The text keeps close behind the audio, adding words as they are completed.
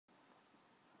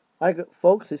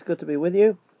Folks, it's good to be with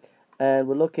you, and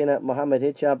we're looking at Mohammed,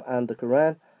 hijab and the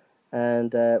Koran,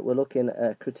 and we're looking at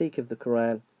a critique of the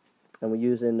Koran, and we're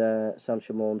using Sam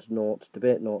Shamon's notes,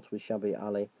 debate notes with Shabi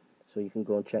Ali, so you can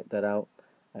go and check that out.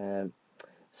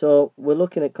 So we're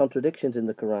looking at contradictions in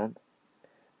the Koran,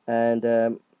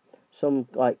 and some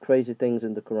like crazy things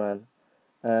in the Koran,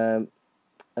 and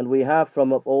we have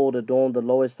from of old adorned the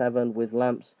lowest heaven with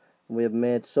lamps, and we have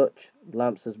made such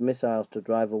lamps as missiles to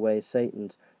drive away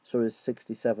Satan's. Surah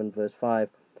 67 verse 5.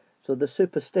 So the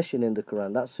superstition in the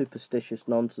Quran, that's superstitious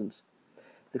nonsense.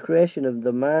 The creation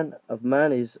of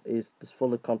man is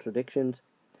full of contradictions.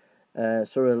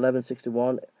 Surah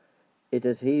 11:61, it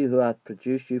is he who hath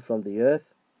produced you from the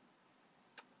earth.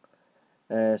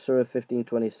 Surah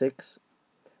 15:26,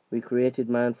 we created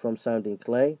man from sounding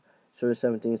clay. Surah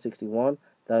 17:61,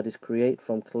 thou didst create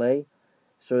from clay.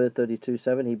 Surah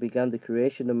 32:7, he began the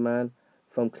creation of man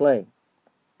from clay.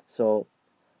 So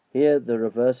here the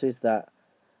reverse is that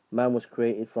man was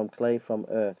created from clay, from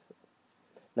earth.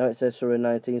 Now it says Surah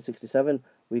 19:67,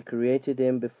 we created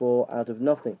him before out of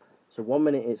nothing. So 1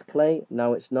 minute it's clay,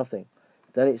 now it's nothing.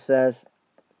 Then it says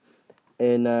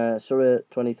in Surah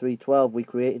 23:12, we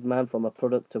created man from a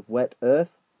product of wet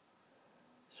earth.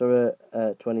 Surah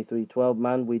 23:12,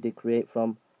 man we did create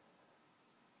from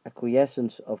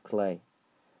acquiescence of clay.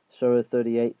 Surah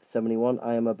 38:71,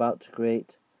 I am about to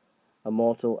create a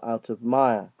mortal out of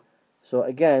mire. So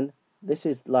again, this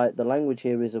is like the language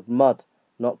here is of mud,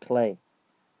 not clay.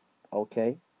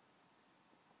 Okay.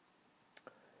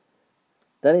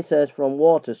 Then it says from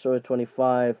water, Surah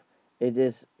 25, it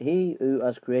is he who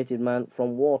has created man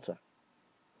from water.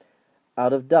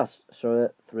 Out of dust, Surah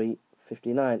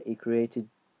 3:59, he created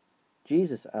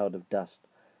Jesus out of dust.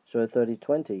 Surah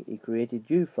 30:20, he created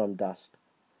you from dust.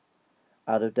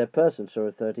 Out of dead person, Surah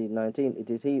 30:19,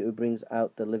 it is he who brings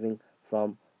out the living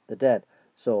from the dead.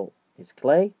 So it's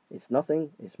clay, it's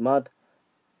nothing, it's mud,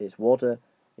 it's water,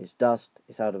 it's dust,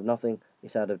 it's out of nothing,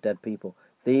 it's out of dead people.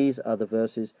 These are the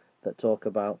verses that talk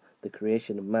about the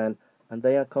creation of man, and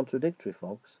they are contradictory,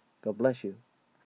 folks. God bless you.